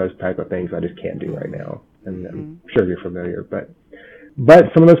time on those type of things I just can't do right now. And I'm sure you're familiar, but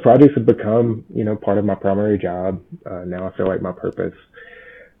some of those projects have become, part of my primary job. Now I feel like my purpose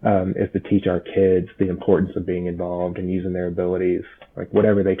is to teach our kids the importance of being involved and using their abilities, like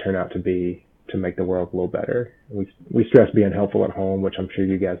whatever they turn out to be, to make the world a little better. We stress being helpful at home, which I'm sure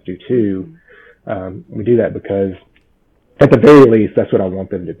you guys do too. We do that because at the very least, that's what I want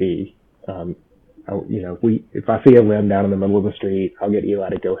them to be. If I see a limb down in the middle of the street, I'll get Eli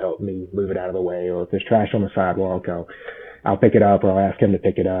to go help me move it out of the way. Or if there's trash on the sidewalk, I'll pick it up, or I'll ask him to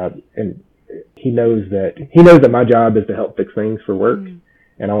pick it up. And he knows that my job is to help fix things for work.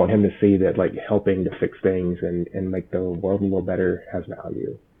 And I want him to see that like helping to fix things and make the world a little better has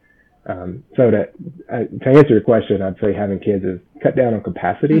value. So to answer your question, I'd say having kids is cut down on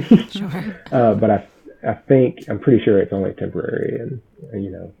capacity. Sure. But I'm pretty sure it's only temporary. And,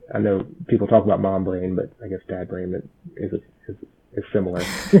 I know people talk about mom brain, but I guess dad brain is similar.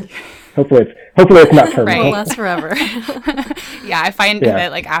 Hopefully it's not terminal. Right. It'll last forever. Yeah, I find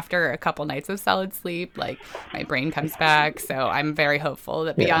that like after a couple nights of solid sleep, like my brain comes back. So I'm very hopeful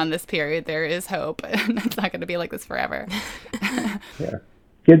that beyond this period, there is hope. And it's not going to be like this forever. Yeah.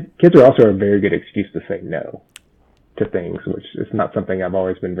 Kids are also a very good excuse to say no to things, which is not something I've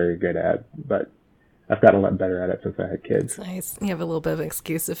always been very good at, but I've gotten a lot better at it since I had kids. It's nice. You have a little bit of an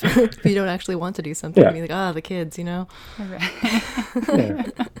excuse if you don't actually want to do something. Yeah. You're like, the kids, Yeah.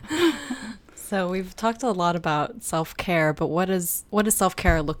 So we've talked a lot about self-care, but what does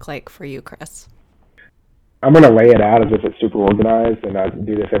self-care look like for you, Chris? I'm going to lay it out as if it's super organized, and I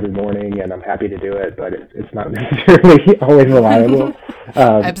do this every morning, and I'm happy to do it, but it's not necessarily always reliable.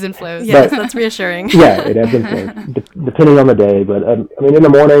 Ebbs and flows. Yes, that's reassuring. Yeah, it ebbs and flows, depending on the day. But I mean, in the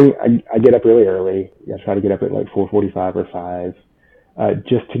morning, I get up really early. I try to get up at like 4:45 or 5,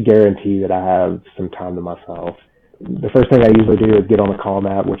 just to guarantee that I have some time to myself. The first thing I usually do is get on the Calm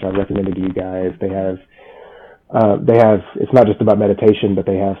app, which I recommended to you guys. They have, it's not just about meditation, but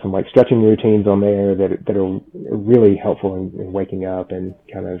they have some like stretching routines on there that are really helpful in waking up and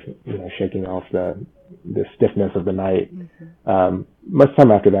kind of, shaking off the stiffness of the night. Much time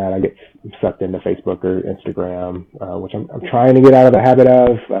after that, I get sucked into Facebook or Instagram, which I'm trying to get out of the habit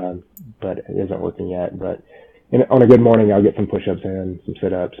of, but it isn't working yet. But on a good morning, I'll get some push-ups in, some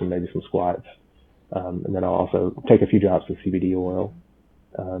sit-ups, and maybe some squats. And then I'll also take a few drops of CBD oil.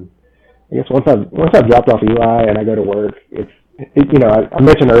 I guess once I've dropped off Eli and I go to work, I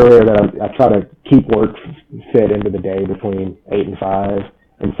mentioned earlier that I try to keep work fit into the day between 8 and 5.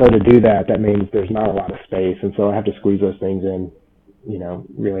 And so to do that means there's not a lot of space. And so I have to squeeze those things in,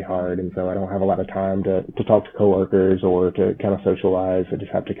 really hard. And so I don't have a lot of time to talk to coworkers or to kind of socialize. I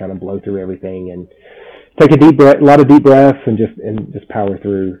just have to kind of blow through everything and take a lot of deep breaths and just power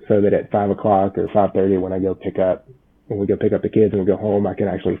through, so that at 5 o'clock or 5:30 when we go pick up the kids and we go home, I can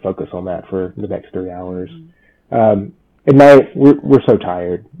actually focus on that for the next 3 hours. At night, we're so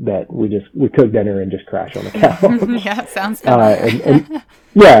tired that we cook dinner and just crash on the couch. Yeah, sounds good.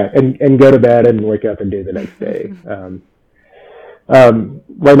 And go to bed and wake up and do the next day.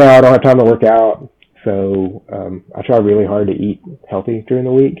 Right now, I don't have time to work out, so I try really hard to eat healthy during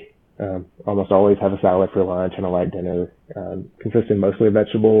the week. Almost always have a salad for lunch and a light dinner, consisting mostly of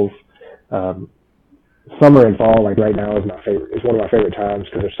vegetables. Summer and fall, like right now, is one of my favorite times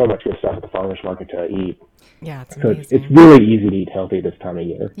because there's so much good stuff at the farmer's market to eat. Yeah, it's so amazing. it's really easy to eat healthy this time of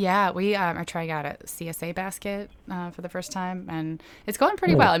year. Yeah, we are trying out a CSA basket for the first time, and it's going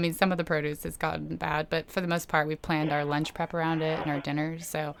pretty well. I mean, some of the produce has gotten bad, but for the most part, we've planned our lunch prep around it and our dinners.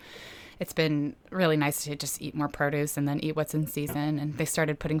 So it's been really nice to just eat more produce and then eat what's in season. And they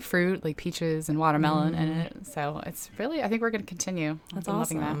started putting fruit like peaches and watermelon in it. So it's really, I think we're going to continue. That's I'm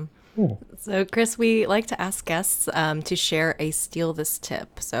awesome. loving that. So, Chris, we like to ask guests to share a Steal This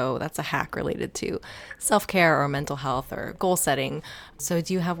tip. So that's a hack related to self-care or mental health or goal setting. So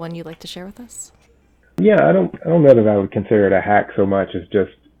do you have one you'd like to share with us? Yeah, I don't know that I would consider it a hack so much as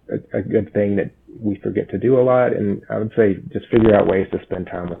just a good thing that we forget to do a lot. And I would say just figure out ways to spend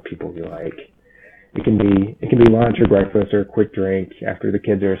time with people you like. It can be lunch or breakfast or a quick drink after the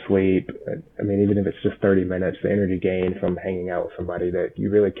kids are asleep. I mean, even if it's just 30 minutes, the energy gain from hanging out with somebody that you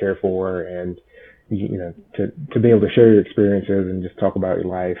really care for, and to be able to share your experiences and just talk about your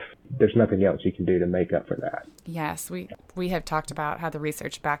life. There's nothing else you can do to make up for that. Yes, we have talked about how the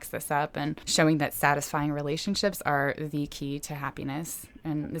research backs this up and showing that satisfying relationships are the key to happiness.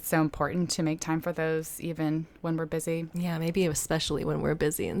 And it's so important to make time for those even when we're busy. Yeah, maybe especially when we're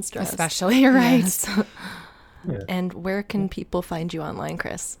busy and stressed. Especially, you're right. Yes. Yeah. And where can people find you online,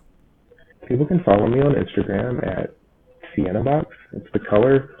 Chris? People can follow me on Instagram at Sienna Box. It's the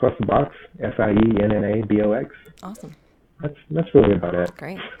color plus the box, SIENNABOX. Awesome. That's really about it.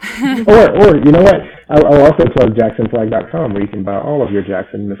 Great. or you know what? I'll also plug JacksonFlag.com, where you can buy all of your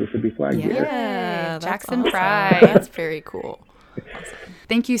Jackson, Mississippi flag gear. Yeah, Jackson awesome. Pride. That's very cool. Awesome.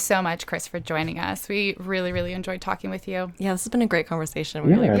 Thank you so much, Chris, for joining us. We really, really enjoyed talking with you. Yeah, this has been a great conversation.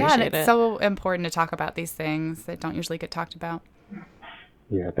 We really appreciate it. Yeah, and it's so important to talk about these things that don't usually get talked about.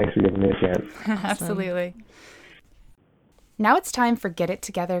 Yeah, thanks for giving me a chance. Awesome. Absolutely. Now it's time for Get It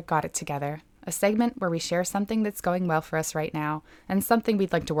Together, Got It Together, a segment where we share something that's going well for us right now and something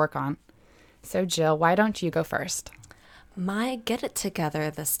we'd like to work on. So, Jill, why don't you go first? My Get It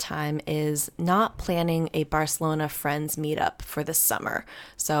Together this time is not planning a Barcelona Friends meetup for this summer.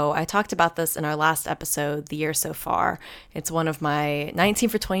 So I talked about this in our last episode, The Year So Far. It's one of my 19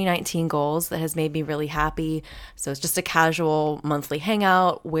 for 2019 goals that has made me really happy. So it's just a casual monthly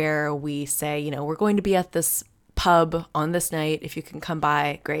hangout where we say, we're going to be at this pub on this night. If you can come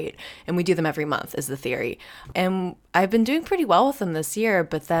by, great. And we do them every month is the theory. And I've been doing pretty well with them this year,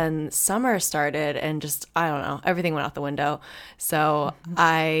 but then summer started and just, I don't know, everything went out the window. So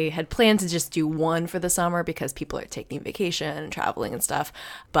I had planned to just do one for the summer because people are taking vacation and traveling and stuff,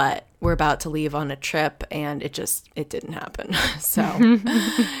 but we're about to leave on a trip and it didn't happen. So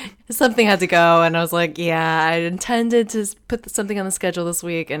something had to go, and I was like, yeah, I intended to put something on the schedule this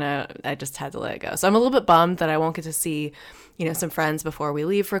week, and I just had to let it go. So I'm a little bit bummed that I won't get to see, some friends before we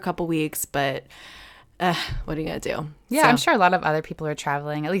leave for a couple weeks, but what are you going to do? Yeah, So- I'm sure a lot of other people are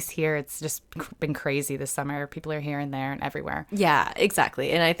traveling. At least here, it's just been crazy this summer. People are here and there and everywhere. Yeah,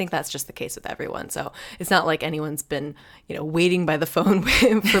 exactly. And I think that's just the case with everyone. So it's not like anyone's been, waiting by the phone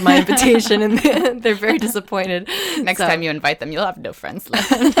for my invitation and they're very disappointed. Next So- time you invite them, you'll have no friends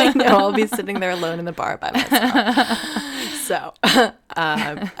left. I know, I'll be sitting there alone in the bar by myself. So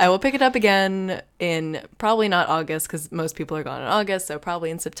I will pick it up again in probably not August because most people are gone in August. So probably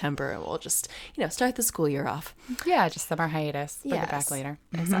in September, and we'll just, start the school year off. Yeah, just summer hiatus. Bring it back Yes, later.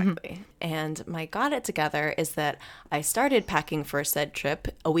 Exactly. And my got it together is that I started packing for said trip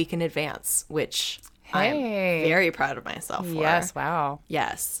a week in advance, which I'm Hey. very proud of myself for. Yes, wow.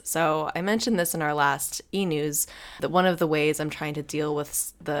 Yes. So I mentioned this in our last e-news that one of the ways I'm trying to deal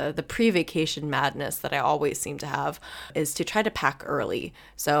with the pre-vacation madness that I always seem to have is to try to pack early.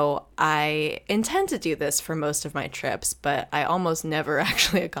 So I intend to do this for most of my trips, but I almost never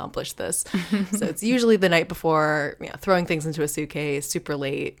actually accomplish this. So it's usually the night before, throwing things into a suitcase, super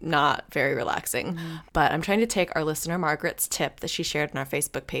late, not very relaxing. But I'm trying to take our listener Margaret's tip that she shared on our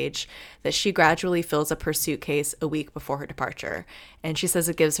Facebook page that she gradually fills up her suitcase a week before her departure. And she says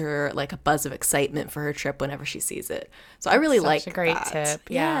it gives her like a buzz of excitement for her trip whenever she sees it. So I really like Such a great that. tip.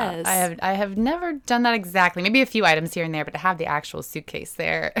 Yeah. Yes. I have never done that exactly. Maybe a few items here and there, but to have the actual suitcase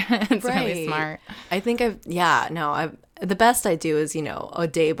there, it's really smart. I think the best I do is, a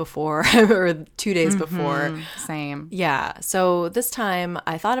day before or 2 days before. Same. Yeah. So this time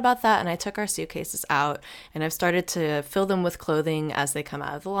I thought about that and I took our suitcases out and I've started to fill them with clothing as they come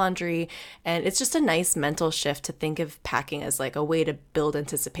out of the laundry. And it's just a nice mental shift to think of packing as like a way to build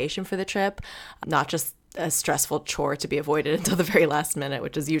anticipation for the trip, not just a stressful chore to be avoided until the very last minute,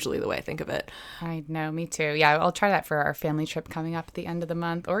 which is usually the way I think of it. I know, me too. Yeah, I'll try that for our family trip coming up at the end of the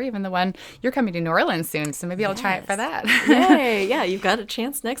month, or even the one you're coming to New Orleans soon, so maybe I'll try it for that. Yay! Yeah, you've got a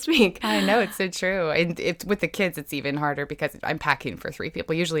chance next week. I know, it's so true. And with the kids, it's even harder because I'm packing for 3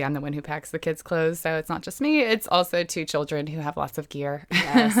 people. Usually I'm the one who packs the kids' clothes, so it's not just me. It's also 2 children who have lots of gear.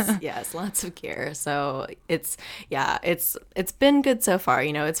 Yes, lots of gear. So it's been good so far.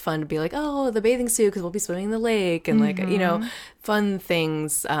 It's fun to be like, oh, the bathing suit because we'll be swimming in the lake and like, fun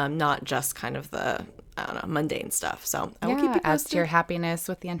things, not just kind of the, I don't know, mundane stuff. So I will keep you posted. Adds to your happiness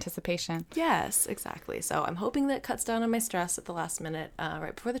with the anticipation. Yes, exactly. So I'm hoping that cuts down on my stress at the last minute,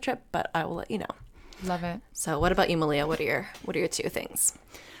 right before the trip, but I will let you know. Love it. So what about you, Malia? What are your 2 things?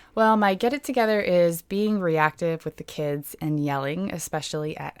 Well, my get it together is being reactive with the kids and yelling,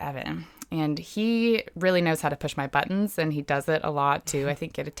 especially at Evan. And he really knows how to push my buttons, and he does it a lot to, I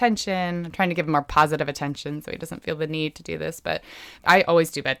think, get attention. I'm trying to give him more positive attention so he doesn't feel the need to do this. But I always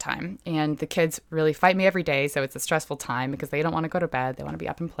do bedtime, and the kids really fight me every day, so it's a stressful time because they don't want to go to bed. They want to be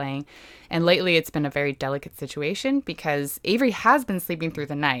up and playing. And lately, it's been a very delicate situation because Avery has been sleeping through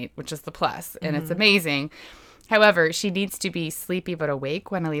the night, which is the plus, and it's amazing. However, she needs to be sleepy but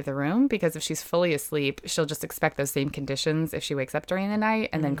awake when I leave the room because if she's fully asleep, she'll just expect those same conditions if she wakes up during the night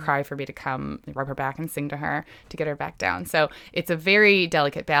and then cry for me to come rub her back and sing to her to get her back down. So it's a very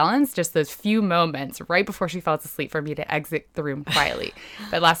delicate balance, just those few moments right before she falls asleep for me to exit the room quietly.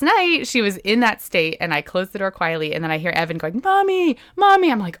 But last night, she was in that state and I closed the door quietly and then I hear Evan going, "Mommy,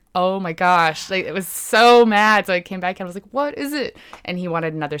 Mommy." I'm like, oh my gosh. Like, it was so mad. So I came back and I was like, what is it? And he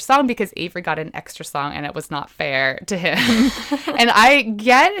wanted another song because Avery got an extra song and it was not fair to him. And I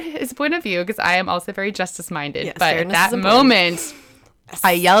get his point of view because I am also very justice-minded. Yes, but at fairness that is important. moment,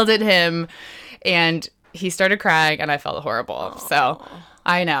 I yelled at him and he started crying and I felt horrible. So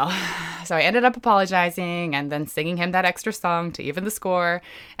I know. So I ended up apologizing and then singing him that extra song to even the score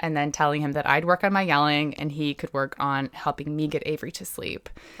and then telling him that I'd work on my yelling and he could work on helping me get Avery to sleep.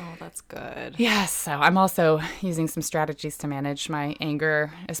 Oh, that's good. Yes. So I'm also using some strategies to manage my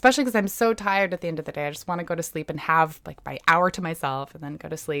anger, especially because I'm so tired at the end of the day. I just want to go to sleep and have like my hour to myself and then go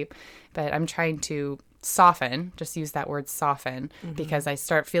to sleep. But I'm trying to soften, just use that word soften, because I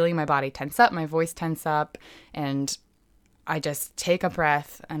start feeling my body tense up, my voice tense up, and I just take a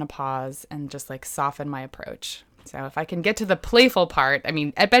breath and a pause and just like soften my approach. So if I can get to the playful part, I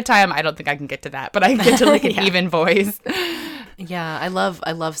mean, at bedtime, I don't think I can get to that, but I can get to like an even voice. Yeah, I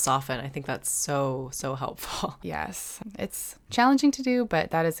love soften. I think that's so helpful. Yes, it's challenging to do, but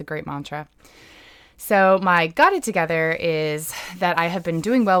that is a great mantra. So my got it together is that I have been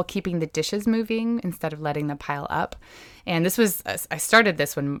doing well keeping the dishes moving instead of letting them pile up. And this was, I started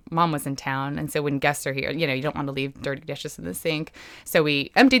this when Mom was in town. And so when guests are here, you don't want to leave dirty dishes in the sink. So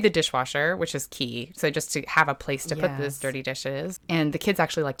we emptied the dishwasher, which is key. So just to have a place to put those dirty dishes. And the kids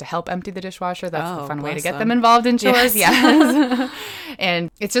actually like to help empty the dishwasher. That's the fun way to get them involved in chores. Yes.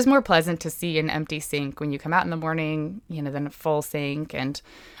 And it's just more pleasant to see an empty sink when you come out in the morning, than a full sink. And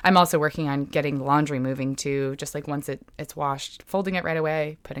I'm also working on getting laundry moving too, just like once it's washed, folding it right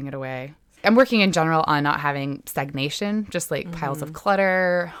away, putting it away. I'm working in general on not having stagnation, just like piles of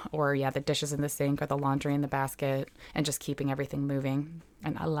clutter or, the dishes in the sink or the laundry in the basket, and just keeping everything moving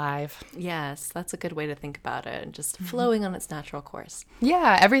and alive. Yes, that's a good way to think about it. Just flowing on its natural course.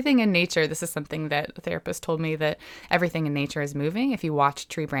 Yeah, everything in nature. This is something that a therapist told me, that everything in nature is moving. If you watch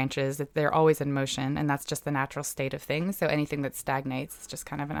tree branches, they're always in motion, and that's just the natural state of things. So anything that stagnates is just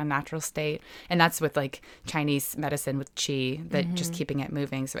kind of an unnatural state. And that's with like Chinese medicine with qi, that just keeping it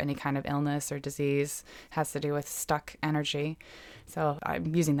moving. So any kind of illness or disease has to do with stuck energy. So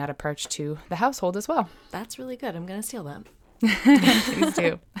I'm using that approach to the household as well. That's really good. I'm going to steal that. Please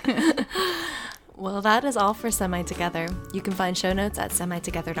do. Well, that is all for Semi Together. You can find show notes at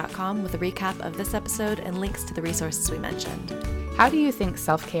semitogether.com with a recap of this episode and links to the resources we mentioned. How do you think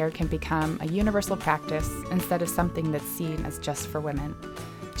self-care can become a universal practice instead of something that's seen as just for women?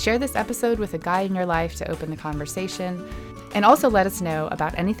 Share this episode with a guy in your life to open the conversation, and also let us know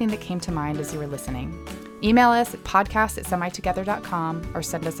about anything that came to mind as you were listening. Email us at podcast@semitogether.com or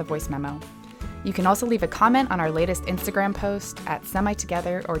send us a voice memo. You can also leave a comment on our latest Instagram post at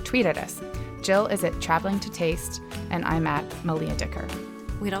Semitogether or tweet at us. Jill is at Traveling to Taste, and I'm at Malia Dicker.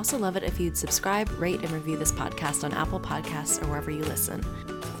 We'd also love it if you'd subscribe, rate, and review this podcast on Apple Podcasts or wherever you listen.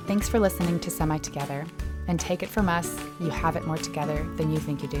 Thanks for listening to Semi Together, and take it from us, you have it more together than you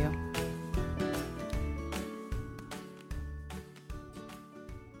think you do.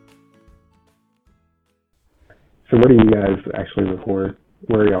 So where do you guys actually record?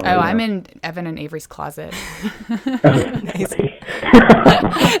 Where are y'all? Oh, I'm in Evan and Avery's closet. Nice.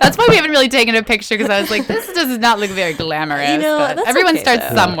 That's why we haven't really taken a picture, because I was like, this does not look very glamorous. But that's everyone okay, starts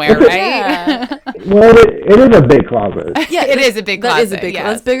though. somewhere, right? Yeah. Well, it is a big closet. Yeah, It is a big closet. That is a big. yes.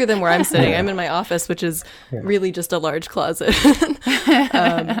 That's bigger than where I'm sitting. I'm in my office, which is really just a large closet.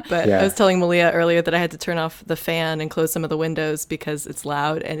 But I was telling Malia earlier that I had to turn off the fan and close some of the windows because it's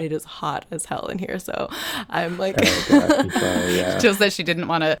loud and it is hot as hell in here. So I'm like, Oh, gosh, I'm sorry, yeah. Jill said she didn't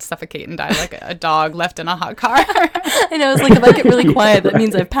want to suffocate and die like a dog left in a hot car. I know, it's like, if I get really quiet, that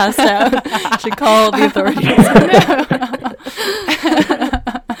means I've passed out. I should call the authorities.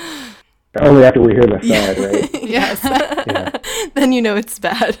 Only after we hear the thud, right? Yes. Yeah. Then you know it's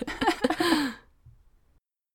bad.